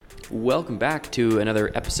Welcome back to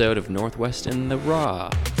another episode of Northwest in the Raw.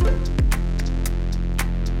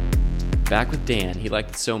 Back with Dan. He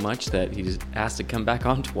liked it so much that he just asked to come back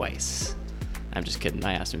on twice. I'm just kidding.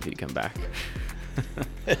 I asked him if he'd come back.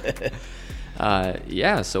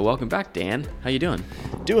 So welcome back, Dan. How you doing?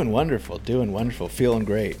 Doing wonderful. Feeling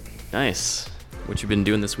great. Nice. What you been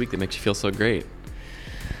doing this week that makes you feel so great?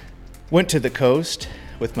 Went to the coast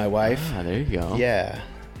with my wife. Ah, there you go. Yeah.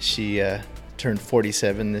 She turned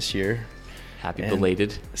 47 this year. Happy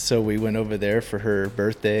belated. So we went over there for her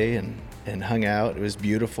birthday and hung out. It was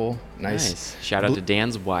beautiful. Nice. Shout out to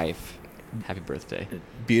Dan's wife. Happy birthday.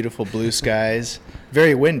 Beautiful blue skies.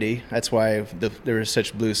 Very windy. That's why there were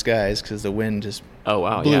such blue skies, because the wind just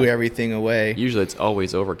blew everything away. Usually it's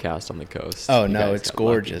always overcast on the coast. Oh, no, it's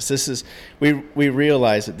gorgeous. We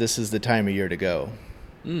realized that this is the time of year to go.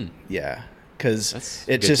 Yeah, because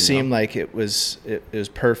it just seemed like it was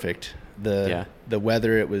perfect. The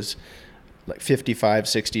weather, it was like 55,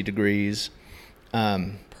 60 degrees.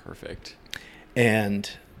 Perfect. And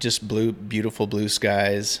just beautiful blue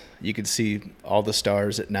skies. You could see all the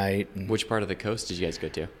stars at night. Which part of the coast did you guys go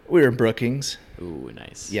to? We were in Brookings. Ooh,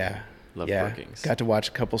 nice. Yeah. Love Brookings. Got to watch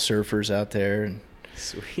a couple surfers out there.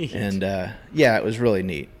 Sweet. And it was really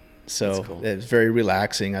neat. So cool. It was very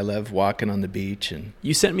relaxing. I love walking on the beach. And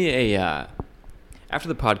you sent me after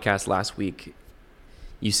the podcast last week,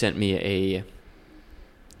 you sent me a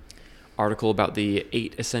article about the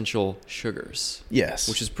 8 essential sugars. Yes.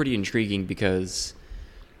 Which is pretty intriguing because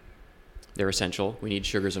they're essential. We need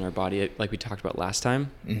sugars in our body, like we talked about last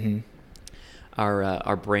time. Mm-hmm.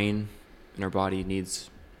 Our brain and our body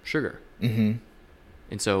needs sugar. Mm-hmm.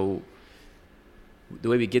 And so the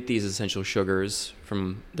way we get these essential sugars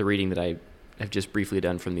from the reading that I have just briefly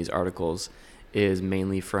done from these articles is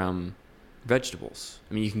mainly from vegetables.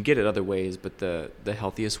 I mean, you can get it other ways, but the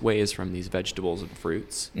healthiest way is from these vegetables and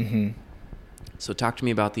fruits. Mm-hmm. So talk to me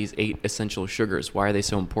about these 8 essential sugars. Why are they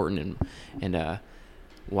so important, and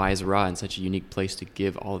why is Ra in such a unique place to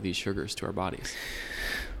give all of these sugars to our bodies?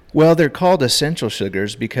 Well, they're called essential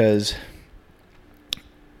sugars because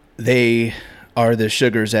they are the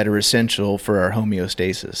sugars that are essential for our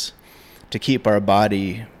homeostasis, to keep our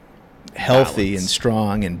body healthy and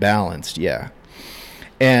strong and balanced. Yeah.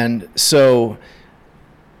 And so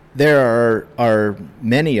there are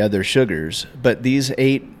many other sugars, but these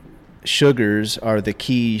 8 sugars are the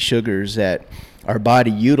key sugars that our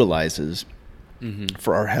body utilizes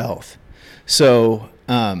for our health. So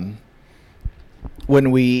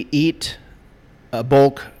when we eat a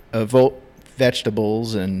bulk of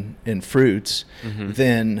vegetables and fruits,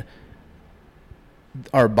 then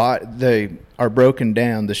they are broken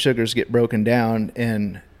down, the sugars get broken down,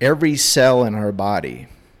 and every cell in our body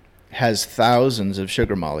has thousands of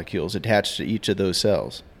sugar molecules attached to each of those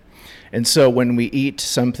cells. And so when we eat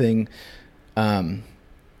something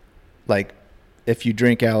like if you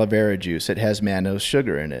drink aloe vera juice, it has mannose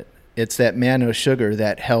sugar in it. It's that mannose sugar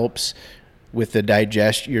that helps with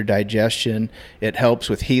your digestion. It helps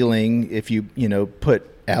with healing. If you put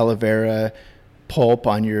aloe vera pulp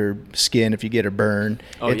on your skin, if you get a burn.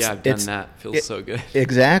 Oh, I've done that. Feels so good.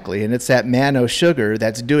 Exactly. And it's that mannose sugar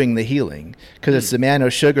that's doing the healing, because it's the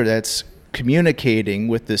mannose sugar that's communicating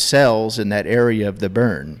with the cells in that area of the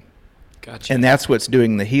burn. Gotcha. And that's what's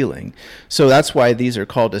doing the healing. So that's why these are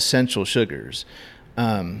called essential sugars.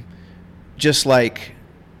 Just like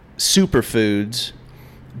superfoods,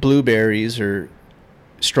 blueberries or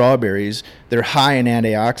strawberries, they're high in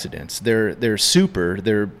antioxidants.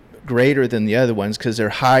 They're greater than the other ones because they're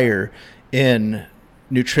higher in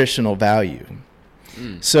nutritional value.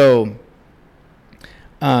 So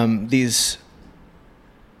these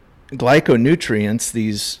glyconutrients,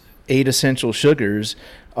 these 8 essential sugars,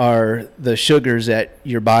 are the sugars that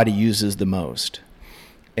your body uses the most.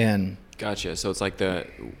 And gotcha. So it's like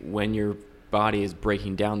when your body is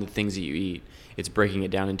breaking down the things that you eat, it's breaking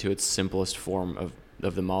it down into its simplest form of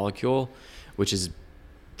the molecule, which is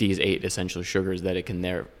these 8 essential sugars that it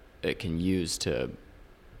can use to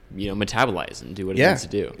metabolize and do what it needs to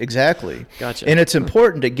do. Exactly. Gotcha. And it's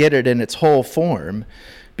important to get it in its whole form,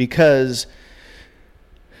 because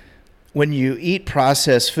when you eat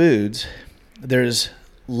processed foods, there's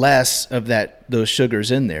less of those sugars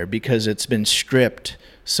in there, because it's been stripped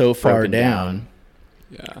so far down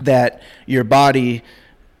that your body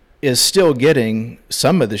is still getting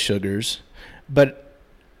some of the sugars, but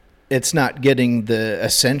it's not getting the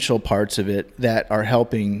essential parts of it that are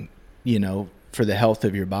helping, for the health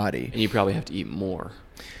of your body. And you probably have to eat more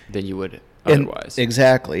than you would otherwise.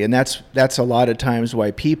 Exactly. And that's a lot of times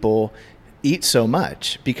why people eat so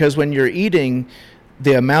much, because when you're eating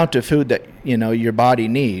the amount of food that your body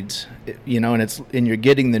needs, and you're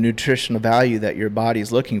getting the nutritional value that your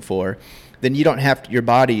body's looking for, then you don't have to, your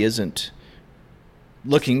body isn't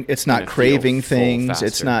looking, it's not craving things,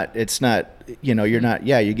 it's not you're not,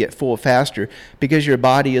 you get full faster because your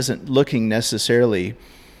body isn't looking necessarily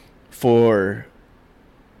for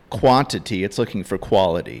quantity, it's looking for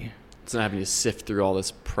quality. It's not having to sift through all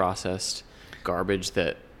this processed garbage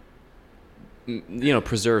that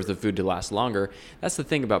preserves the food to last longer. That's the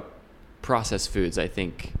thing about processed foods, I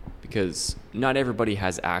think, because not everybody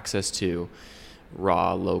has access to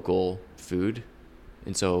raw local food,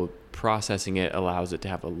 and so processing it allows it to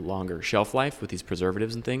have a longer shelf life with these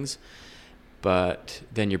preservatives and things. But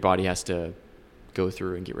then your body has to go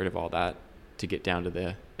through and get rid of all that to get down to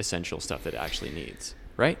the essential stuff that it actually needs,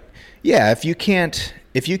 right? Yeah, if you can't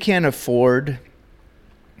afford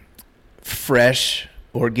fresh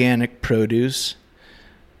organic produce,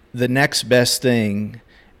 the next best thing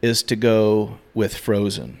is to go with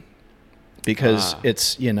frozen, because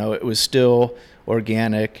it's it was still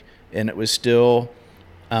organic and it was still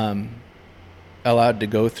allowed to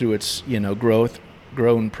go through its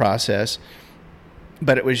growing process,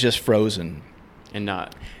 but it was just frozen and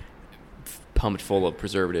not pumped full of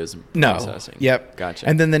preservatives and no. processing. Yep. Gotcha.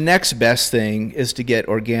 And then the next best thing is to get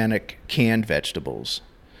organic canned vegetables.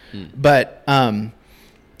 But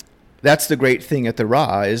that's the great thing at the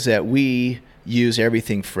Raw, is that we use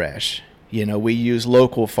everything fresh. We use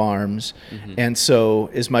local farms, and so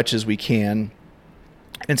as much as we can.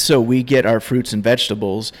 And so we get our fruits and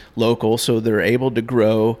vegetables local, so they're able to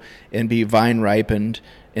grow and be vine ripened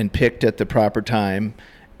and picked at the proper time.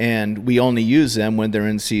 And we only use them when they're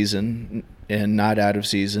in season and not out of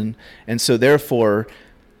season. And so therefore,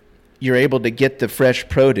 you're able to get the fresh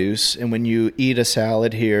produce, and when you eat a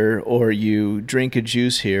salad here or you drink a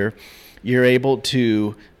juice here, you're able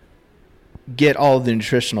to get all the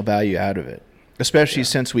nutritional value out of it, especially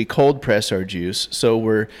since we cold press our juice, so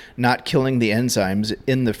we're not killing the enzymes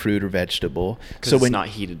in the fruit or vegetable. So it's not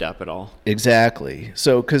heated up at all. Exactly.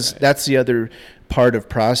 So because that's the other part of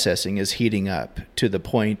processing, is heating up to the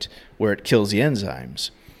point where it kills the enzymes,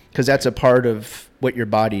 because that's a part of what your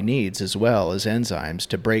body needs as well as enzymes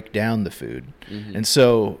to break down the food. And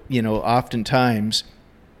so, oftentimes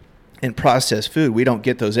in processed food, we don't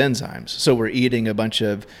get those enzymes. So we're eating a bunch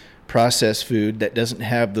of processed food that doesn't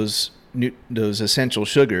have those essential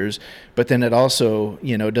sugars, but then it also,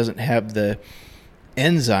 doesn't have the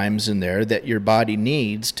enzymes in there that your body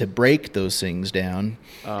needs to break those things down.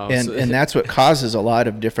 And that's what causes a lot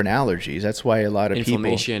of different allergies. That's why a lot of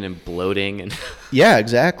inflammation and bloating and yeah,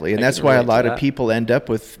 exactly. And that's why a lot of people end up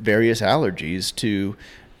with various allergies to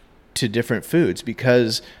different foods,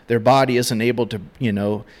 because their body isn't able to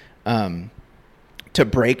to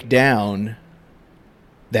break down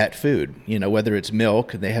that food, whether it's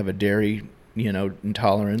milk, they have a dairy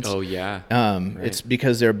intolerance. Oh yeah. Right. It's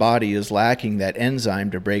because their body is lacking that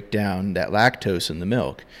enzyme to break down that lactose in the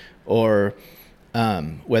milk. Or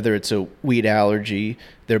whether it's a wheat allergy,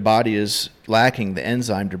 their body is lacking the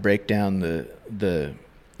enzyme to break down the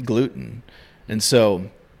gluten. And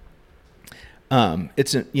so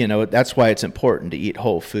it's that's why it's important to eat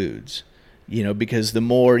whole foods, because the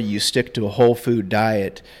more you stick to a whole food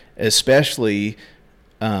diet, especially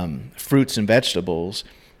fruits and vegetables,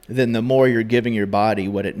 then the more you're giving your body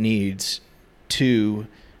what it needs to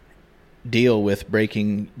deal with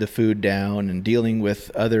breaking the food down and dealing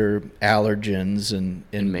with other allergens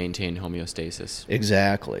and maintain homeostasis.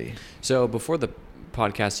 Exactly. So before the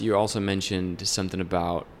podcast, you also mentioned something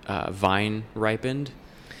about vine ripened.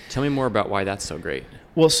 Tell me more about why that's so great.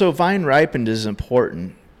 Well, so vine ripened is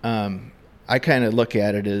important. I kind of look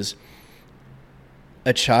at it as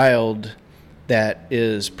a child that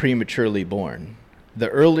is prematurely born. The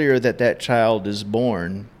earlier that child is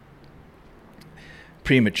born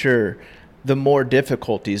premature, the more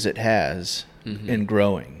difficulties it has in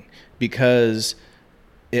growing, because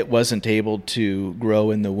it wasn't able to grow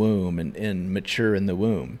in the womb and mature in the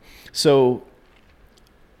womb. So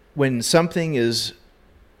when something is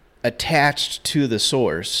attached to the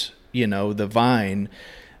source, the vine,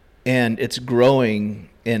 and it's growing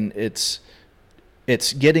and it's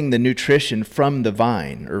getting the nutrition from the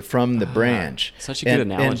vine or from the branch. Such a good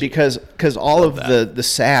analogy. And because all of the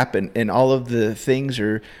sap and all of the things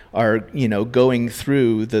are going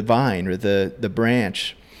through the vine or the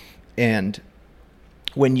branch. And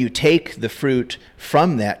when you take the fruit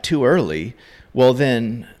from that too early, well,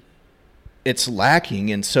 then it's lacking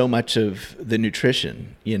in so much of the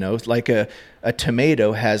nutrition. Like a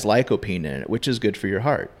tomato has lycopene in it, which is good for your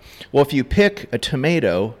heart. Well, if you pick a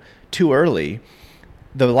tomato too early,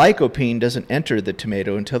 the lycopene doesn't enter the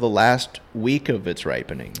tomato until the last week of its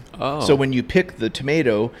ripening. Oh. So when you pick the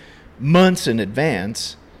tomato months in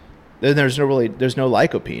advance, then there's no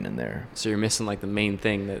lycopene in there. So you're missing like the main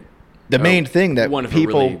thing that. Main thing that one of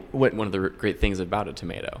the great things about a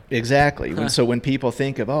tomato. Exactly. So when people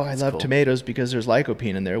think of, I love cool. tomatoes because there's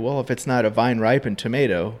lycopene in there. Well, if it's not a vine ripened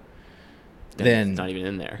tomato, then it's not even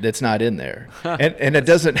in there. That's not in there. And it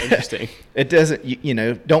doesn't. Interesting. It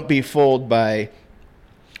doesn't. Don't be fooled by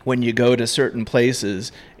when you go to certain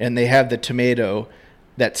places and they have the tomato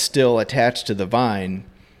that's still attached to the vine.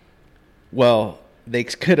 Well, they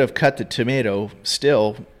could have cut the tomato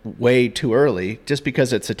still way too early. Just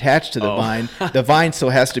because it's attached to the vine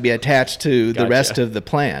still has to be attached to the rest of the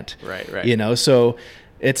plant. Right. So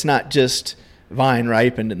it's not just vine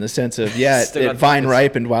ripened in the sense of, it vine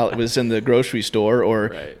ripened while it was in the grocery store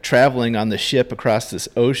or traveling on the ship across this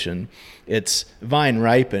ocean. It's vine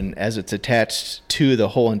ripened as it's attached to the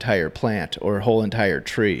whole entire plant or whole entire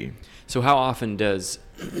tree. So how often does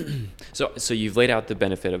so you've laid out the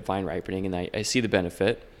benefit of vine ripening, and I see the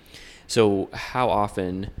benefit. So how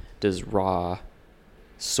often does raw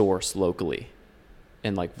source locally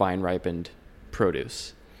and like vine ripened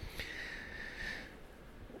produce?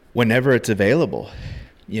 Whenever it's available.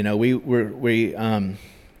 We have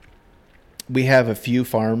a few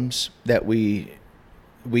farms that we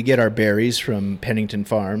get our berries from Pennington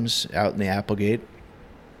Farms out in the Applegate.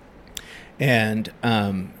 And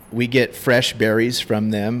we get fresh berries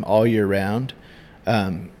from them all year round.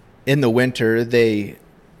 In the winter, they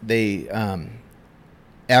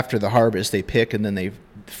after the harvest, they pick and then they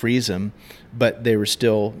freeze them, but they were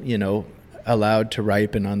still, allowed to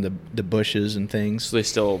ripen on the bushes and things. So they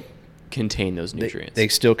still contain those nutrients. They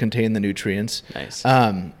still contain the nutrients. Nice.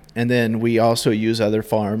 And then we also use other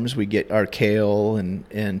farms. We get our kale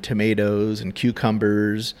and tomatoes and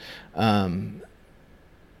cucumbers from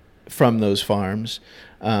those farms.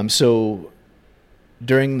 So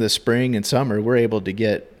during the spring and summer, we're able to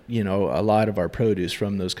get, a lot of our produce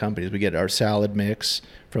from those companies. We get our salad mix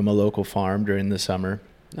from a local farm during the summer.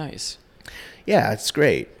 Nice. Yeah, it's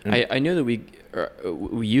great. I know that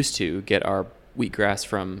we used to get our wheatgrass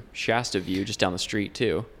from Shasta View just down the street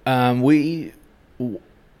too. We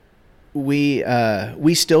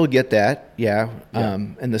still get that,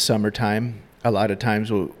 in the summertime. A lot of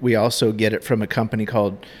times we also get it from a company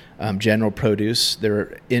called General Produce.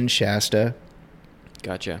 They're in Shasta.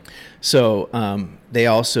 Gotcha. So they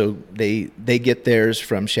also they get theirs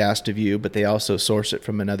from Shasta View, but they also source it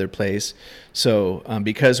from another place. So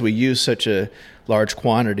because we use such a large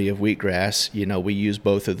quantity of wheatgrass, we use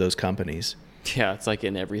both of those companies. Yeah, it's like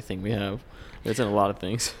in everything we have. It's in a lot of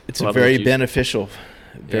things. It's a very beneficial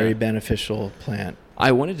plant.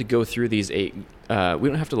 I wanted to go through these 8. We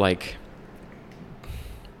don't have to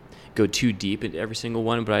go too deep into every single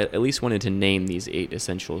one, but I at least wanted to name these 8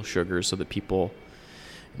 essential sugars so that people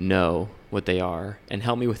know what they are and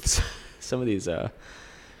help me with some of these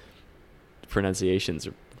pronunciations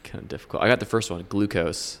are kind of difficult. I got the first one,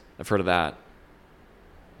 glucose. I've heard of that.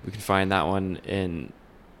 We can find that one in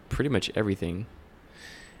pretty much everything.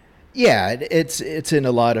 Yeah, it's in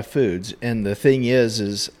a lot of foods, and the thing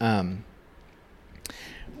is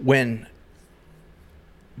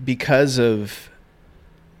because of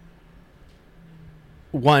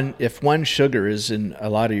if one sugar is in a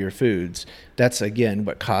lot of your foods, that's again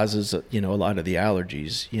what causes a lot of the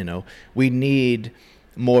allergies. We need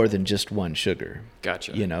more than just one sugar.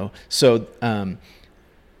 Gotcha. So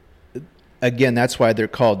again, that's why they're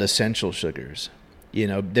called essential sugars.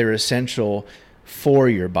 They're essential for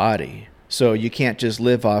your body. So you can't just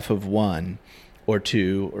live off of 1 or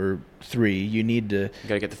 2 or 3. You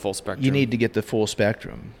gotta get the full spectrum. You need to get the full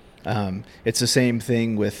spectrum. It's the same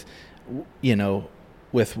thing with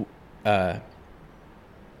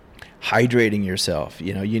hydrating yourself.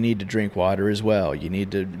 You need to drink water as well. You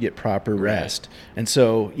need to get proper rest. Right. And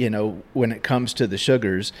so, when it comes to the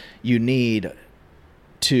sugars, you need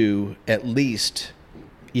to at least,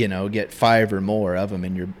 get 5 or more of them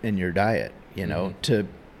in your diet, to,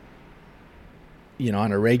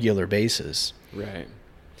 on a regular basis. Right.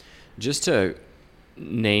 Just to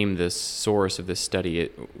name the source of this study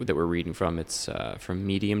that we're reading from, it's from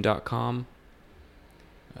medium.com.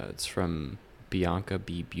 It's from Bianca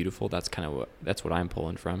B. Beautiful. That's what I'm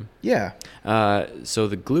pulling from. Yeah. So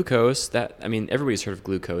the glucose, everybody's heard of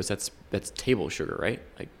glucose. That's table sugar, right?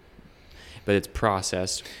 But it's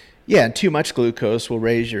processed. Yeah, and too much glucose will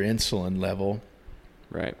raise your insulin level.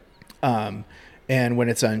 Right. And when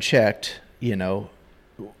it's unchecked, because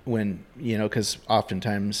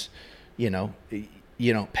oftentimes, you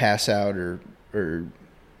don't pass out or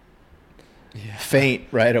faint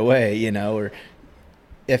right away, or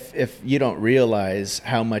if you don't realize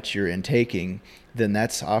how much you're intaking, then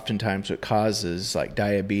that's oftentimes what causes like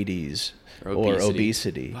diabetes or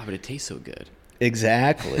obesity. Wow, but it tastes so good.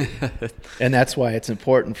 Exactly. And that's why it's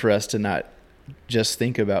important for us to not just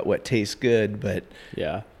think about what tastes good, but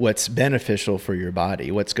what's beneficial for your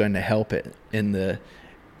body, what's going to help it in the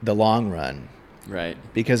long run. Right.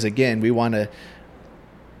 Because again, we want to,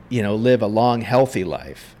 live a long, healthy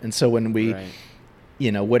life. And so when we,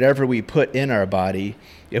 whatever we put in our body,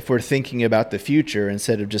 if we're thinking about the future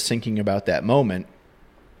instead of just thinking about that moment,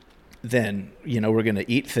 then, we're going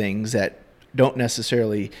to eat things that don't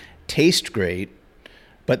necessarily taste great,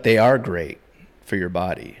 but they are great for your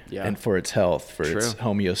body and for its health, for its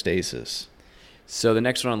homeostasis. So the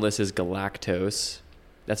next one on the list is galactose.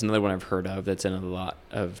 That's another one I've heard of that's in a lot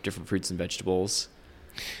of different fruits and vegetables.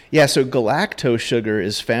 Yeah, so galactose sugar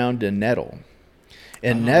is found in nettle.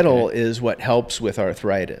 And nettle is what helps with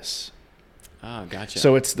arthritis. Oh, gotcha.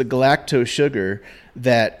 So it's the galactose sugar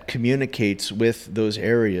that communicates with those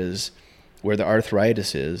areas where the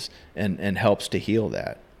arthritis is and helps to heal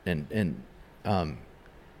that and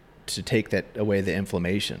to take that away, the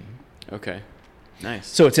inflammation. Okay. Nice.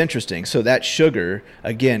 So it's interesting. So that sugar,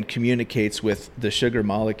 again, communicates with the sugar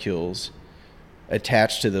molecules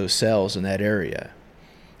attached to those cells in that area.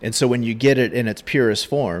 And so when you get it in its purest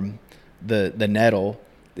form, the nettle,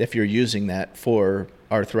 if you're using that for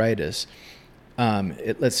arthritis,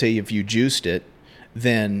 let's say if you juiced it,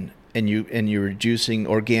 then and you're juicing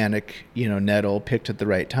organic, nettle picked at the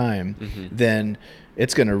right time, then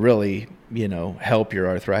it's going to really, help your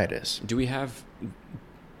arthritis. Do we have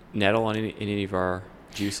nettle on any of our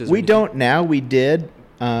juices? We don't now. We did.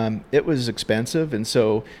 It was expensive, and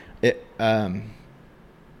so I'm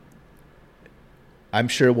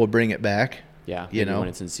sure we'll bring it back. Yeah, when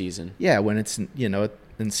it's in season. Yeah, when it's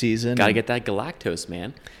in season. Got to get that galactose,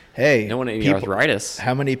 man. Hey, no one any arthritis.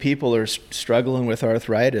 How many people are struggling with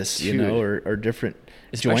arthritis, or different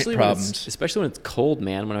joint problems? Especially when it's cold,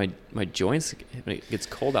 man. When my joints, when it gets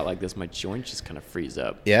cold out like this, my joints just kind of freeze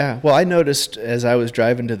up. Yeah. Well, I noticed as I was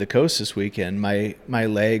driving to the coast this weekend,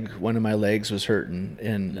 one of my legs was hurting,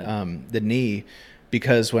 and the knee,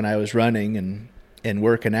 because when I was running and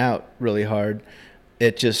working out really hard,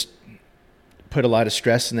 it just put a lot of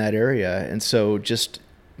stress in that area, and so just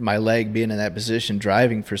my leg being in that position,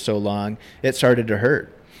 driving for so long, it started to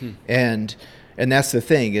hurt. And that's the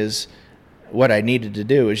thing is, what I needed to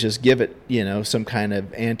do is just give it, some kind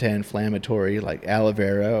of anti-inflammatory like aloe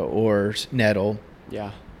vera or nettle.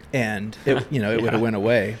 Yeah. And it would have went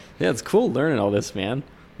away. Yeah, it's cool learning all this, man.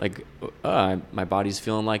 Like, my body's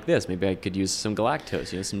feeling like this. Maybe I could use some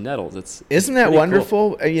galactose, some nettles. Isn't that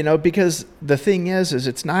wonderful? Cool. Because the thing is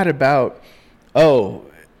it's not about,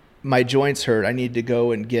 my joints hurt, I need to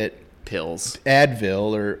go and get pills,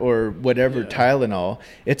 Advil or whatever, Tylenol.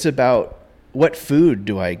 It's about what food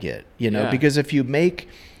do I get, because if you make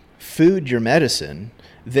food your medicine,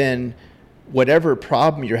 then whatever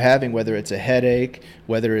problem you're having, whether it's a headache,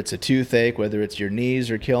 whether it's a toothache, whether it's your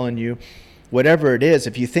knees are killing you, whatever it is,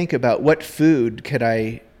 if you think about what food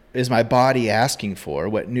is my body asking for,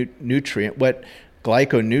 what nutrient, what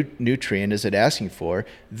glyconutrient is it asking for,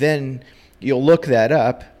 then you'll look that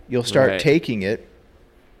up. You'll start taking it,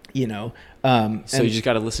 So you just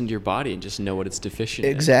got to listen to your body and just know what it's deficient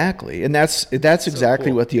in. Exactly. And that's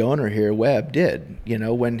exactly what the owner here, Webb, did,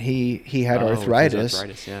 when he had arthritis.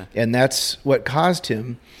 And that's what caused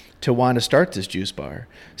him to want to start this juice bar.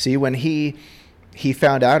 See, when he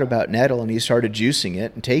found out about nettle and he started juicing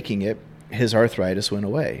it and taking it, his arthritis went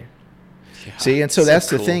away. Yeah, see, and so that's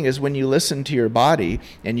cool. The thing is when you listen to your body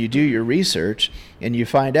and you do your research and you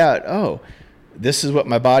find out, this is what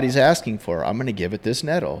my body's asking for, I'm going to give it this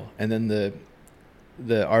nettle. And then the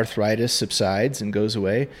arthritis subsides and goes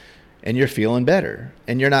away and you're feeling better.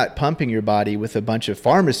 And you're not pumping your body with a bunch of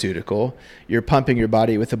pharmaceutical, you're pumping your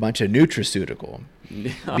body with a bunch of nutraceutical.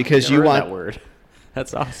 Because you want that word.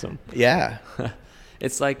 That's awesome. Yeah.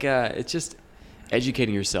 It's like it's just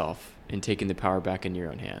educating yourself and taking the power back in your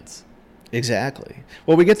own hands. Exactly.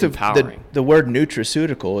 Well, we get the word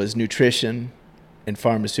nutraceutical is nutrition and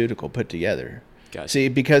pharmaceutical put together. Gotcha. See,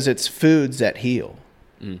 because it's foods that heal.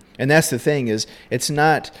 And that's the thing is it's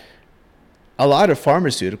not a lot of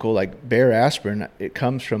pharmaceutical like Bayer aspirin. It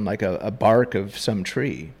comes from like a bark of some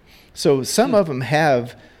tree. So some of them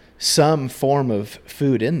have some form of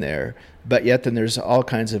food in there, but yet then there's all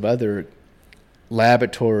kinds of other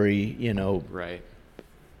laboratory,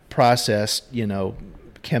 processed,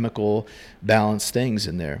 chemical balanced things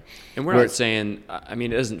in there. And we're not saying, I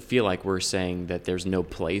mean, it doesn't feel like we're saying that there's no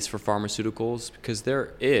place for pharmaceuticals, because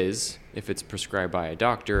there is, if it's prescribed by a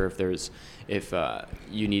doctor, if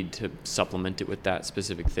you need to supplement it with that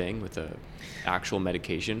specific thing, with a actual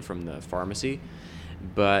medication from the pharmacy.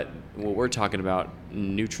 But what we're talking about,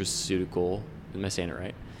 nutraceutical, am I saying it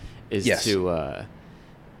right? Yes.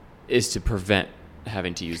 Is to prevent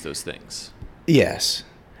having to use those things. Yes.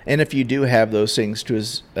 And if you do have those things to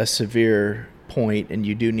a severe point and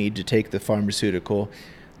you do need to take the pharmaceutical,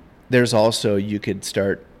 there's also, you could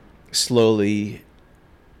start slowly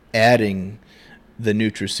adding the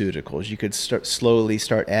nutraceuticals. You could slowly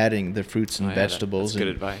start adding the fruits and vegetables that's good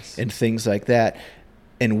advice. And things like that,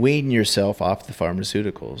 and wean yourself off the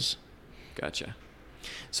pharmaceuticals. Gotcha.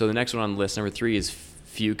 So the next one on the list, number 3, is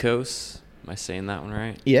Fucose. Am I saying that one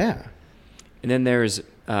right? Yeah. And then there's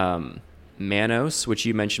Manos, which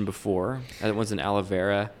you mentioned before. That one's an aloe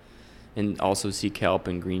vera, and also sea kelp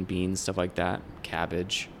and green beans, stuff like that.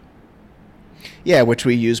 Cabbage. Yeah, which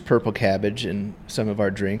we use purple cabbage in some of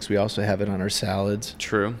our drinks. We also have it on our salads.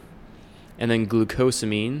 True. And then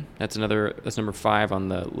glucosamine. That's number 5 on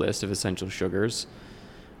the list of essential sugars.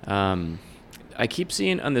 I keep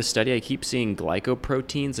seeing on this study,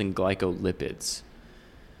 glycoproteins and glycolipids.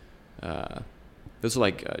 Those are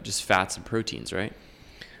like just fats and proteins, right?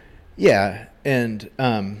 Yeah, and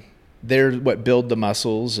they're what build the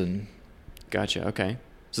muscles and. Gotcha. Okay.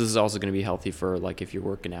 So this is also going to be healthy for like if you're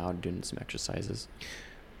working out and doing some exercises.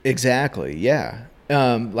 Exactly. Yeah.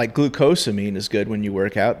 Like glucosamine is good when you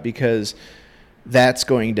work out because that's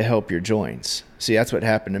going to help your joints. See, that's what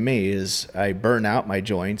happened to me is I burn out my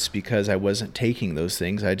joints because I wasn't taking those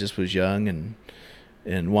things. I just was young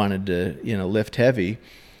and wanted to, lift heavy.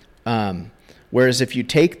 Whereas if you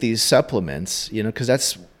take these supplements, because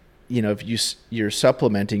that's, if you're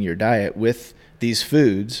supplementing your diet with these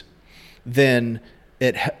foods, then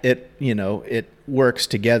it works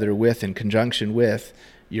together with, in conjunction with,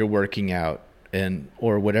 your working out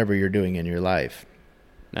or whatever you're doing in your life.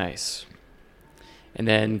 Nice. And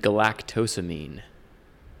then galactosamine.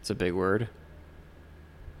 It's a big word.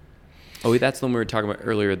 Oh, that's the one we were talking about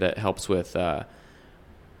earlier that helps with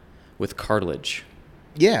cartilage.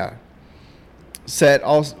 Yeah.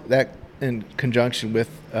 That in conjunction with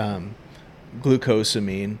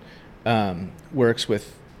glucosamine works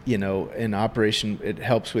with, in operation. It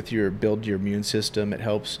helps with build your immune system. It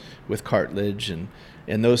helps with cartilage, and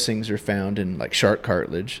those things are found in like shark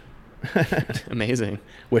cartilage. Amazing.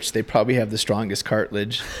 Which they probably have the strongest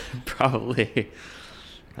cartilage. Probably.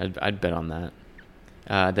 I'd bet on that.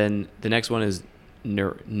 Then the next one is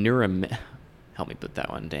help me put that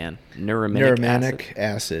one, Dan. Neuraminic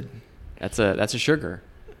acid. That's a sugar,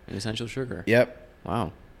 an essential sugar. Yep.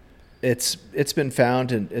 Wow. It's been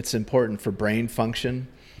found, and it's important for brain function.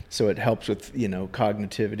 So it helps with,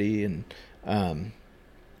 cognitivity and an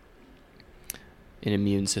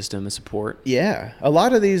immune system support. Yeah. A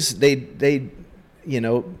lot of these,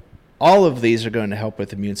 all of these are going to help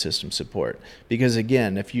with immune system support. Because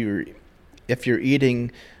again, if you're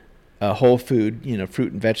eating a whole food,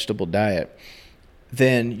 fruit and vegetable diet,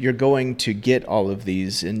 then you're going to get all of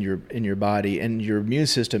these in your body, and your immune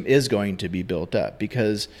system is going to be built up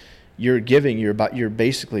because you're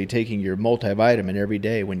basically taking your multivitamin every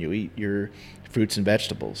day when you eat your fruits and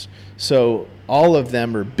vegetables. So all of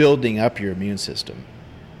them are building up your immune system.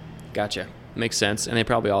 Gotcha. Makes sense. And they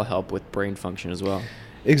probably all help with brain function as well.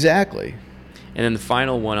 Exactly. And then the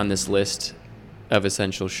final one on this list of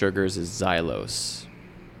essential sugars is xylose,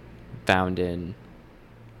 found in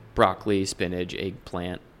broccoli, spinach,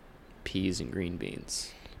 eggplant, peas, and green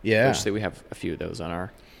beans. Yeah. Which we have a few of those on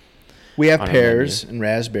our We have pears and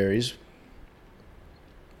raspberries.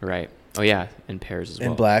 Right. Oh, yeah, and pears as well.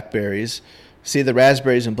 And blackberries. See, the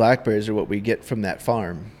raspberries and blackberries are what we get from that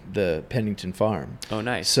farm, the Pennington farm. Oh,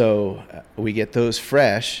 nice. So we get those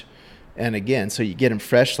fresh. And again, so you get them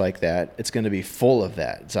fresh like that, it's going to be full of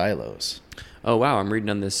that xylose. Oh, wow. I'm reading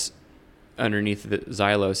on this underneath the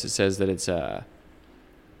xylose. It says that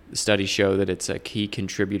studies show that it's a key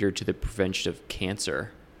contributor to the prevention of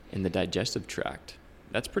cancer in the digestive tract.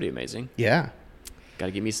 That's pretty amazing. Yeah. Got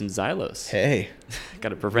to give me some xylose. Hey. Got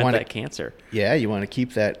to prevent that cancer. Yeah, you want to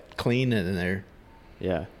keep that clean in there.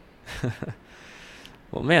 Yeah.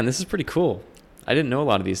 Well, man, this is pretty cool. I didn't know a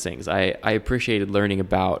lot of these things. I appreciated learning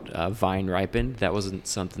about vine ripened. That wasn't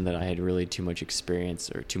something that I had really too much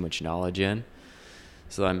experience or too much knowledge in.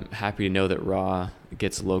 So I'm happy to know that Raw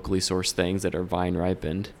gets locally sourced things that are vine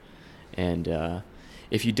ripened. And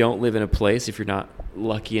if you don't live in a place, if you're not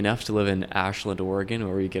lucky enough to live in Ashland, Oregon,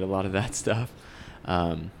 where you get a lot of that stuff,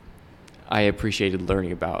 I appreciated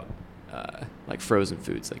learning about like frozen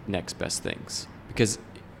foods, like next best things, because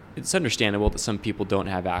it's understandable that some people don't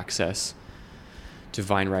have access to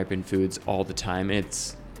vine ripened foods all the time.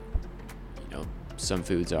 It's, you know, some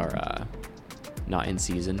foods are not in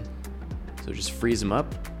season, so just freeze them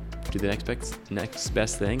up, do the next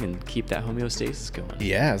best thing, and keep that homeostasis going.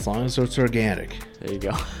 Yeah, as long as it's organic. There you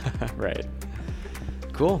go. Right.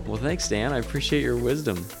 Cool. Well, thanks, Dan. I appreciate your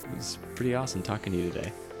wisdom. It was pretty awesome talking to you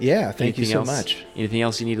today. Yeah, thank you so else, much. Anything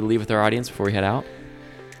else you need to leave with our audience before we head out?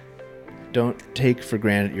 Don't take for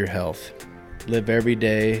granted your health. Live every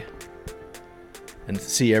day and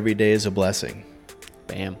see every day as a blessing.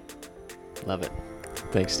 Bam. Love it.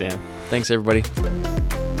 Thanks, Dan. Thanks, everybody.